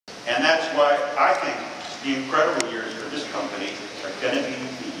And that's why I think the incredible years for this company are going to be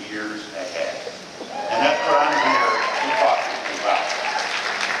the years ahead. And that's what I'm here to talk to you about.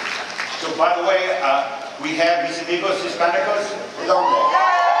 So, by the way, we have mis amigos Hispánicos. ¿De dónde?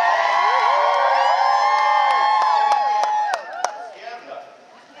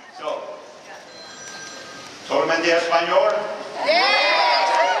 So, ¿solamente español?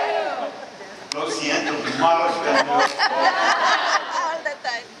 Lo siento, malo español.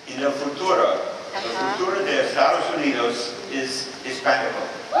 En el futuro de Estados Unidos es hispánico.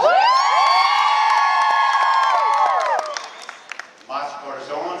 Más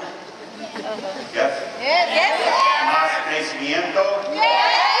corazón. Yes. Más crecimiento.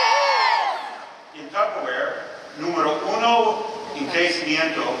 En Tupperware, número 1 en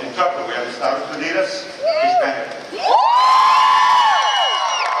crecimiento en Tupperware de Estados Unidos, hispánico.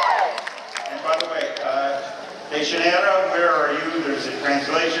 And by the way, Dejanera, where are you? There's a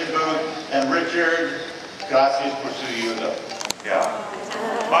translation booth. And Richard, gracias por su ayuda. Yeah.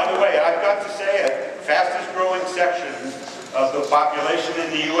 By the way, I've got to say it, fastest growing section of the population in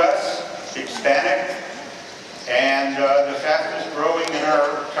the U.S., Hispanic, and the fastest growing in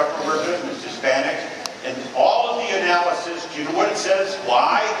our Tupperware business, Hispanic. And all of the analysis, do you know what it says?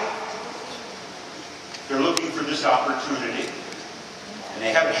 Why? They're looking for this opportunity. And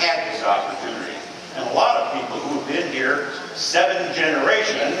they haven't had this opportunity. And a lot of people who have been here 7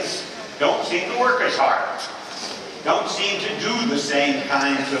 generations don't seem to work as hard. Don't seem to do the same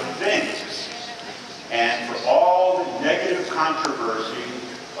kinds of things. And for all the negative controversy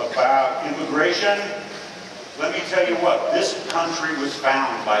about immigration, let me tell you what, this country was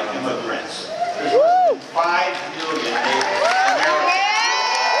found by immigrants. There's less than 5 million Native Americans.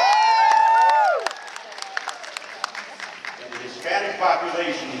 And the Hispanic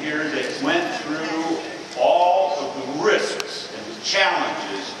population here that went through all of the risks and the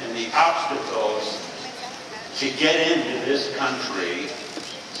challenges and the obstacles to get into this country,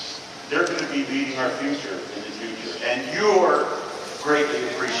 they're going to be leading our future in the future. And you're greatly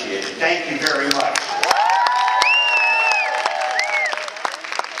appreciated. Thank you very much.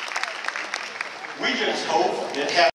 We just hope that